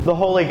The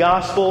Holy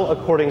Gospel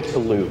according to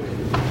Luke.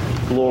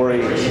 Glory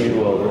to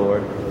you, O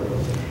Lord.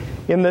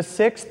 In the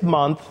 6th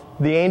month,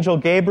 the angel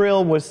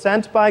Gabriel was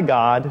sent by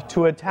God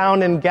to a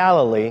town in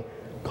Galilee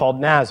called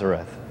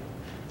Nazareth,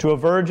 to a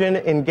virgin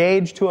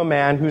engaged to a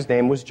man whose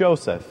name was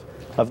Joseph,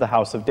 of the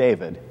house of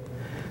David.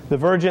 The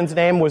virgin's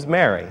name was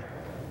Mary.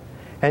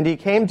 And he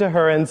came to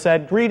her and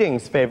said,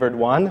 "Greetings, favored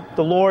one,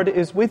 the Lord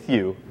is with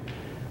you."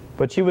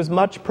 But she was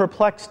much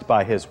perplexed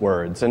by his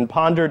words and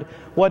pondered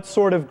what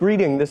sort of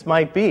greeting this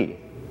might be.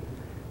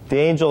 The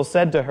angel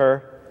said to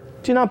her,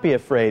 "Do not be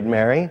afraid,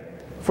 Mary,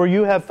 for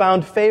you have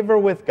found favor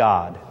with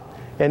God.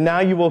 And now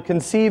you will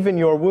conceive in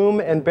your womb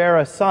and bear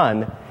a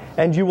son,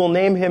 and you will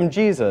name him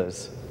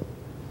Jesus.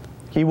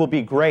 He will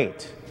be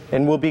great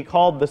and will be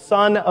called the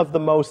Son of the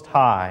Most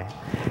High.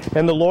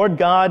 And the Lord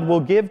God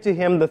will give to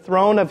him the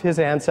throne of his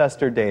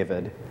ancestor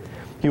David.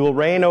 He will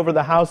reign over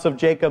the house of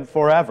Jacob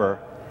forever,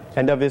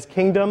 and of his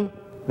kingdom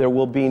there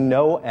will be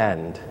no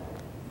end."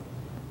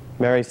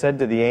 Mary said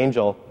to the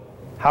angel,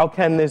 "How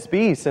can this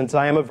be, since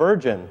I am a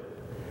virgin?"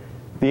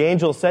 The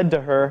angel said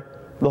to her,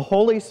 "The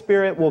Holy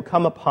Spirit will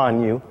come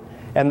upon you,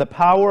 and the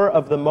power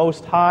of the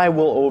Most High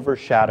will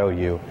overshadow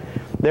you.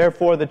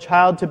 Therefore the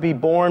child to be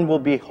born will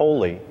be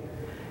holy.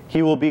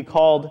 He will be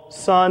called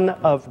Son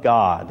of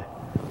God.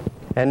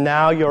 And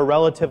now your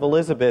relative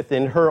Elizabeth,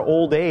 in her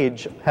old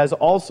age, has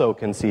also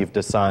conceived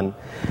a son.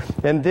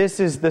 And this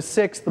is the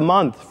 6th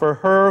month for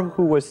her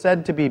who was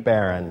said to be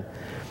barren.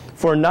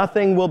 For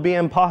nothing will be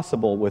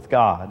impossible with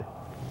God."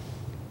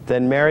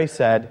 Then Mary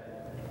said,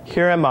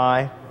 "Here am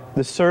I,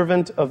 the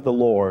servant of the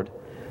Lord.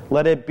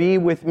 Let it be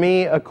with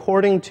me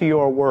according to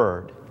your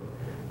word."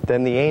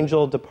 Then the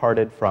angel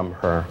departed from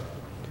her.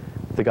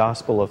 The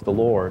Gospel of the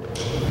Lord.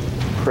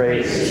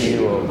 Praise to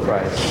you, O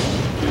Christ.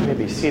 You may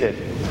be seated.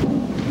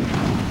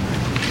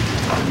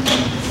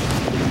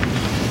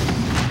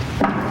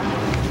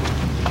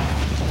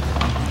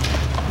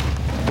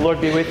 The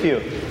Lord be with you.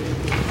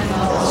 And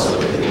also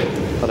with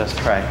you. Let us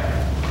pray.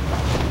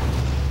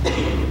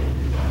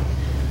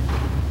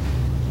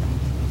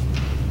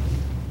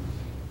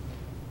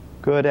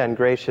 Good and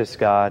gracious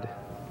God,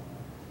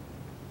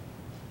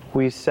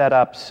 we set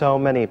up so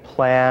many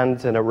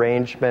plans and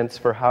arrangements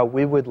for how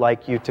we would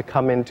like you to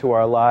come into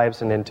our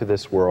lives and into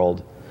this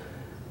world.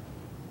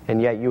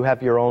 And yet you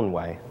have your own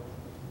way.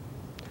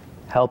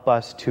 Help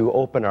us to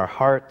open our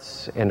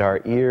hearts and our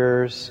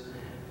ears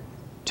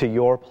to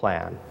your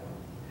plan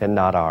and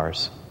not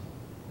ours.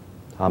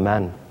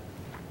 Amen.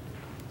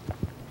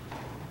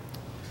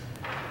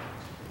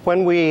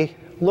 When we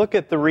look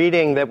at the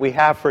reading that we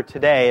have for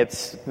today,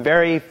 it's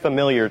very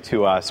familiar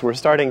to us. We're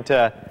starting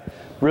to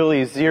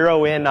really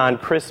zero in on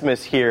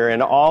Christmas here,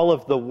 and all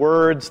of the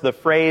words, the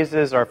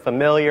phrases are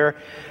familiar.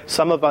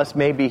 Some of us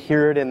maybe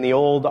hear it in the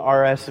old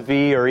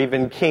RSV or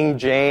even King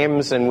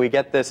James, and we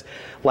get this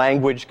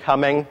language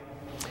coming.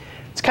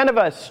 It's kind of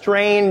a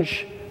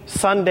strange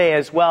Sunday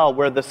as well,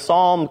 where the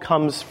psalm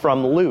comes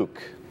from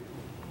Luke,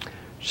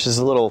 which is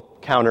a little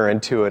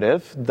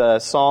counterintuitive. The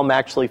psalm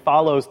actually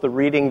follows the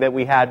reading that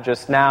we had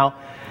just now,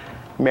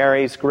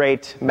 Mary's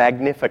great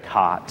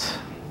Magnificat.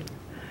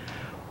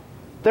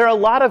 There are a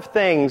lot of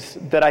things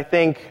that I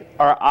think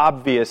are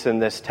obvious in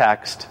this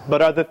text,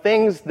 but are the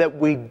things that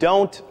we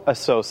don't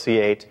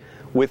associate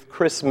with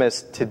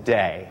Christmas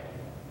today.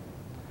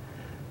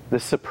 The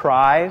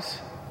surprise,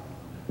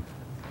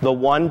 the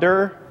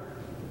wonder,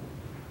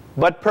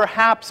 but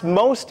perhaps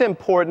most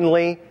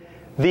importantly,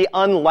 the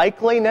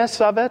unlikeliness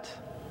of it,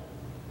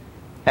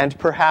 and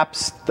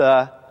perhaps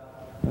the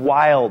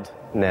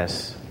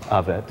wildness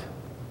of it.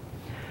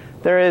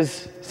 There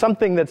is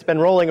something that's been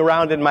rolling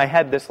around in my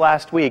head this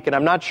last week, and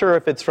I'm not sure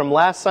if it's from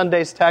last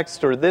Sunday's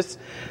text or this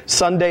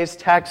Sunday's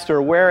text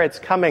or where it's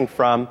coming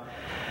from,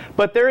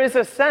 but there is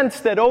a sense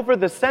that over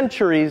the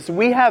centuries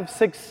we have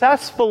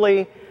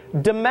successfully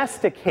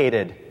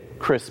domesticated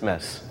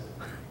Christmas.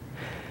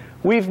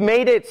 We've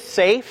made it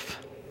safe,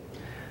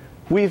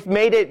 we've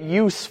made it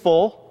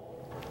useful,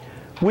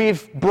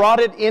 we've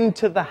brought it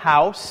into the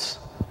house,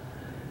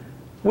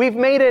 we've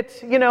made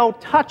it,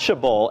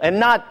 touchable and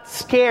not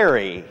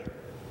scary.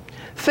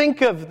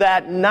 Think of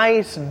that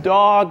nice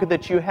dog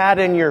that you had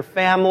in your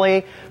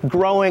family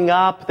growing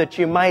up, that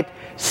you might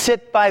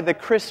sit by the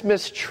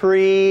Christmas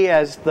tree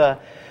as the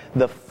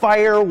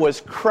fire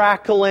was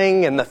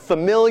crackling and the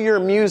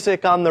familiar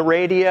music on the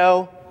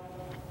radio.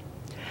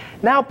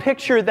 Now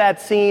picture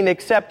that scene,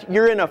 except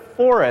you're in a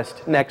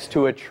forest next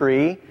to a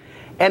tree,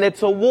 and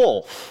it's a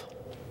wolf.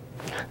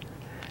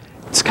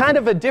 It's kind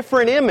of a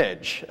different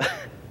image.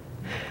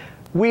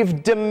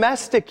 We've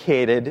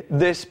domesticated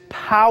this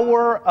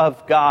power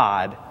of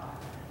God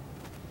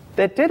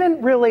that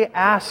didn't really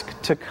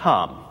ask to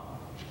come,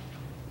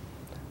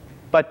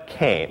 but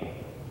came.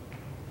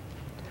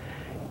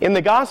 In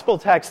the gospel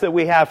text that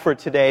we have for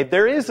today,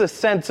 there is a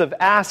sense of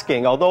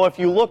asking, although if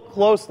you look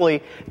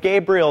closely,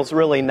 Gabriel's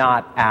really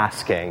not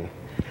asking.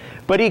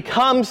 But he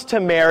comes to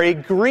Mary,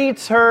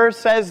 greets her,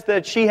 says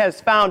that she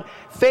has found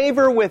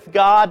favor with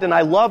God, and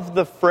I love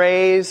the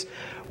phrase,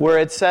 where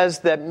it says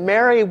that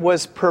Mary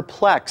was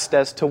perplexed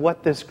as to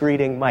what this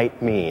greeting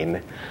might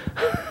mean.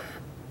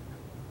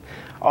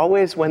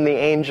 Always when the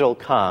angel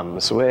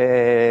comes,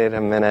 wait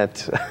a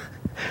minute,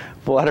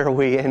 what are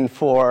we in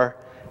for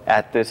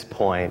at this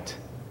point?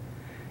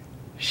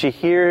 She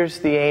hears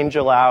the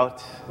angel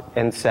out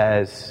and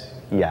says,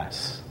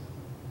 yes.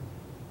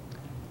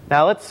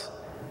 Now let's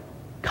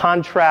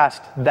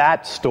contrast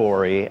that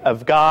story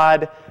of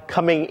God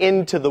coming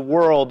into the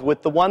world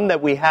with the one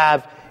that we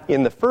have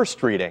in the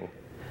first reading,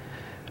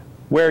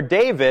 where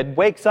David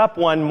wakes up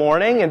one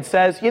morning and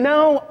says,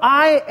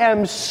 I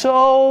am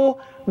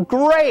so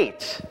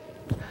great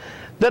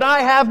that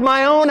I have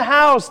my own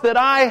house that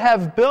I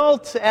have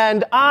built,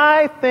 and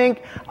I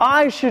think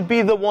I should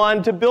be the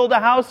one to build a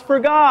house for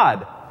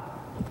God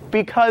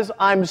because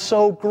I'm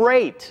so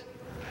great.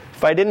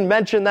 If I didn't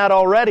mention that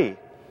already.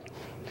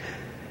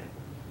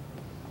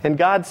 And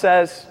God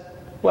says,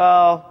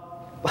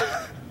 well,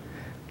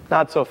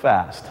 not so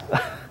fast.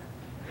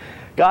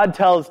 God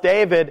tells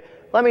David,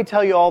 let me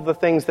tell you all the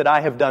things that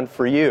I have done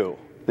for you,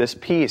 this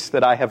peace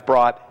that I have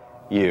brought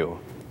you,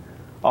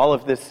 all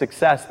of this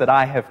success that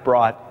I have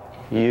brought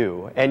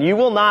you. And you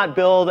will not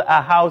build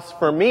a house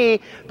for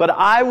me, but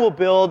I will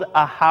build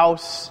a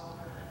house,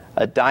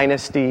 a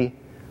dynasty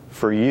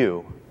for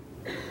you.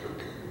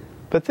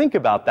 But think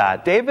about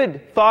that.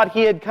 David thought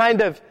he had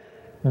kind of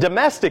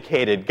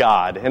domesticated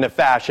God in a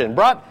fashion,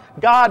 brought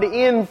God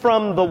in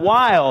from the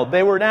wild.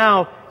 They were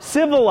now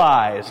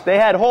civilized. They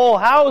had whole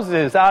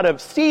houses out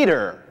of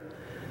cedar.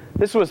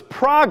 This was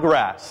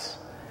progress.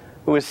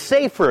 It was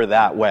safer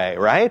that way,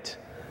 right?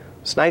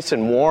 It's nice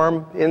and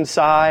warm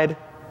inside.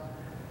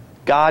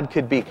 God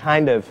could be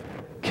kind of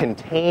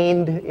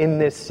contained in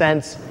this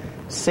sense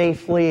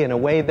safely in a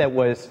way that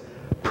was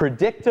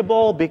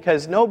predictable,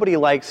 because nobody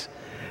likes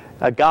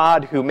a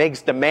God who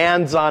makes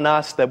demands on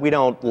us that we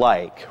don't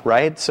like,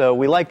 right? So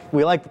we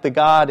like the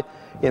God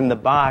in the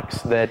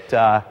box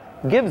that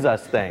gives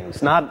us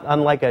things, not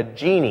unlike a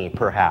genie,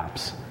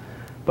 perhaps.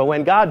 But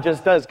when God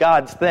just does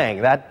God's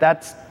thing,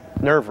 that's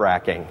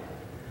nerve-wracking.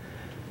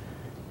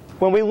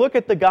 When we look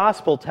at the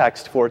gospel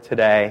text for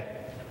today,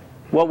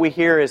 what we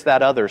hear is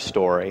that other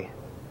story.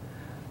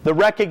 The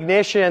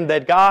recognition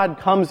that God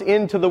comes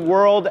into the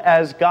world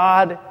as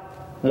God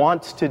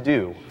wants to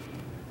do.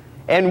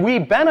 And we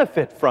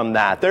benefit from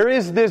that. There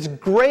is this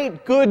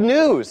great good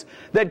news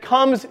that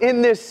comes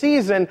in this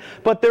season,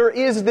 but there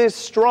is this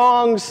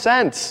strong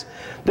sense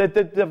that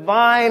the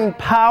divine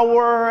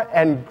power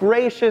and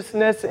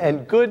graciousness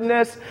and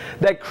goodness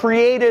that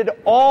created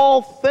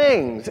all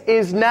things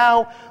is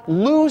now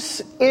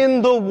loose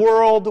in the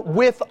world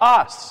with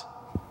us.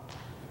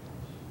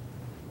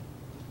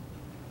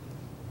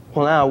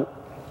 Well, now,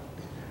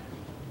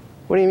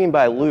 what do you mean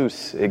by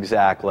loose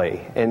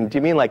exactly? And do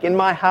you mean like in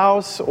my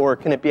house, or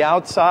can it be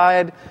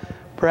outside?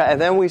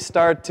 And then we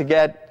start to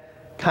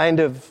get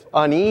kind of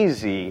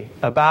uneasy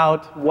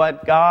about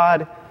what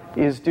God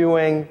is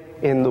doing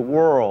in the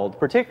world.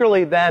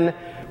 Particularly then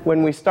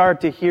when we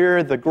start to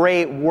hear the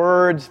great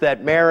words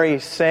that Mary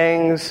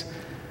sings,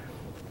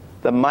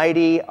 the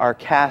mighty are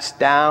cast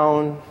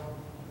down.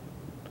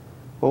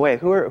 Well, wait,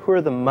 who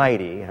are the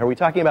mighty? Are we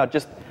talking about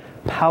just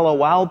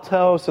Palo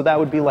Alto, so that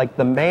would be like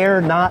the mayor,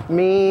 not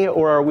me?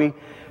 Or are we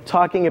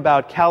talking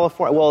about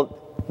California?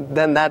 Well,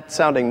 then that's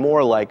sounding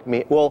more like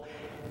me. Well,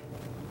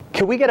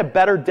 can we get a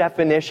better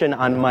definition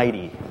on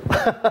mighty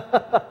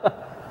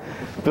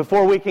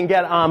before we can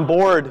get on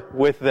board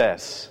with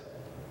this?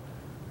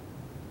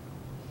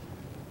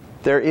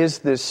 There is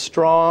this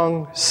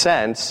strong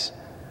sense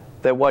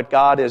that what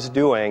God is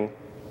doing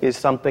is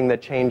something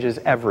that changes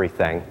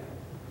everything.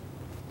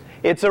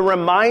 It's a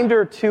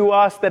reminder to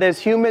us that as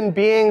human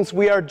beings,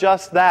 we are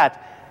just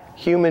that,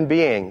 human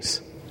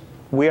beings.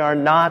 We are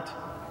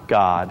not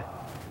God.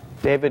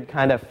 David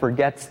kind of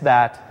forgets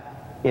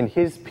that in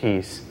his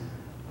piece,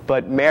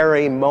 but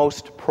Mary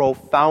most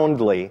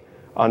profoundly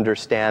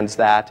understands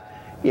that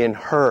in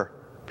her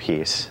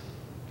piece.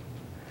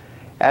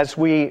 As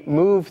we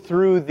move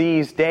through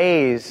these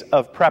days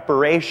of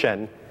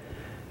preparation,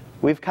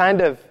 we've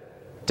kind of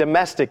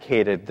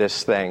domesticated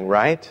this thing,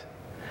 right?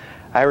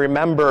 I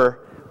remember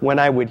when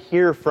I would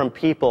hear from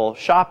people,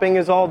 shopping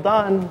is all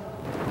done.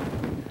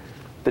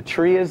 The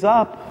tree is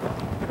up.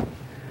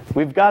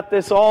 We've got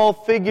this all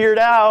figured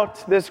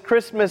out. This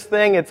Christmas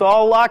thing, it's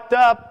all locked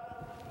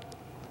up.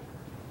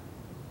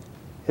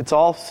 It's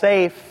all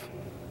safe.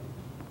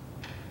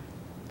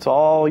 It's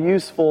all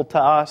useful to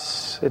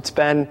us. It's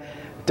been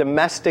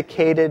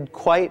domesticated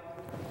quite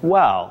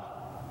well.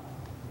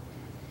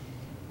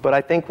 But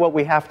I think what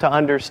we have to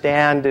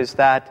understand is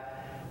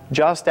that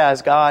just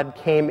as God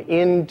came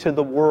into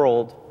the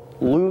world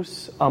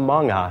loose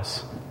among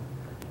us,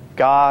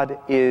 God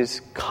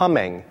is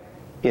coming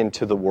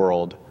into the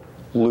world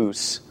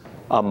loose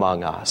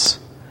among us.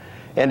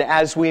 And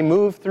as we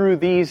move through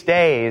these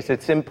days,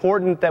 it's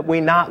important that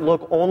we not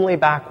look only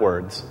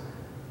backwards,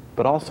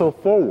 but also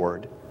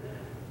forward,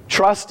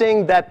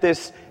 trusting that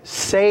this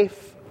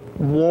safe,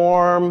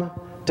 warm,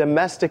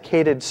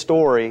 domesticated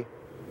story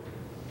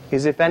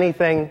is, if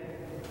anything,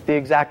 the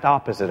exact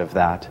opposite of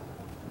that,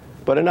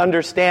 but an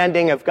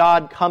understanding of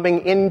God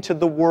coming into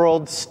the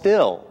world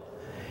still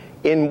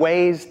in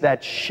ways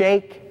that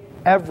shake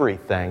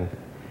everything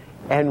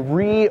and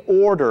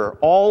reorder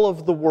all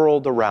of the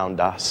world around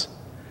us.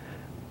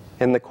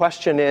 And the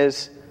question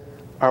is,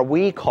 are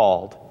we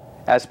called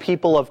as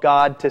people of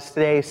God to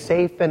stay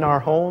safe in our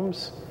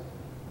homes?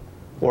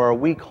 Or are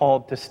we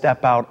called to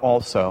step out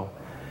also,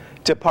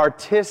 to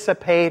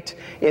participate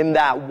in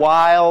that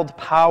wild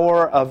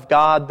power of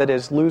God that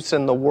is loose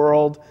in the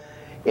world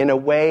in a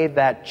way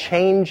that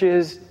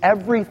changes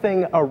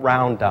everything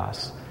around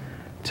us,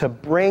 to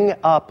bring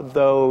up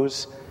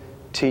those,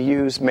 to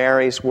use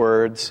Mary's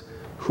words,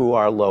 who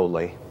are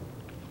lowly?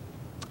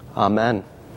 Amen.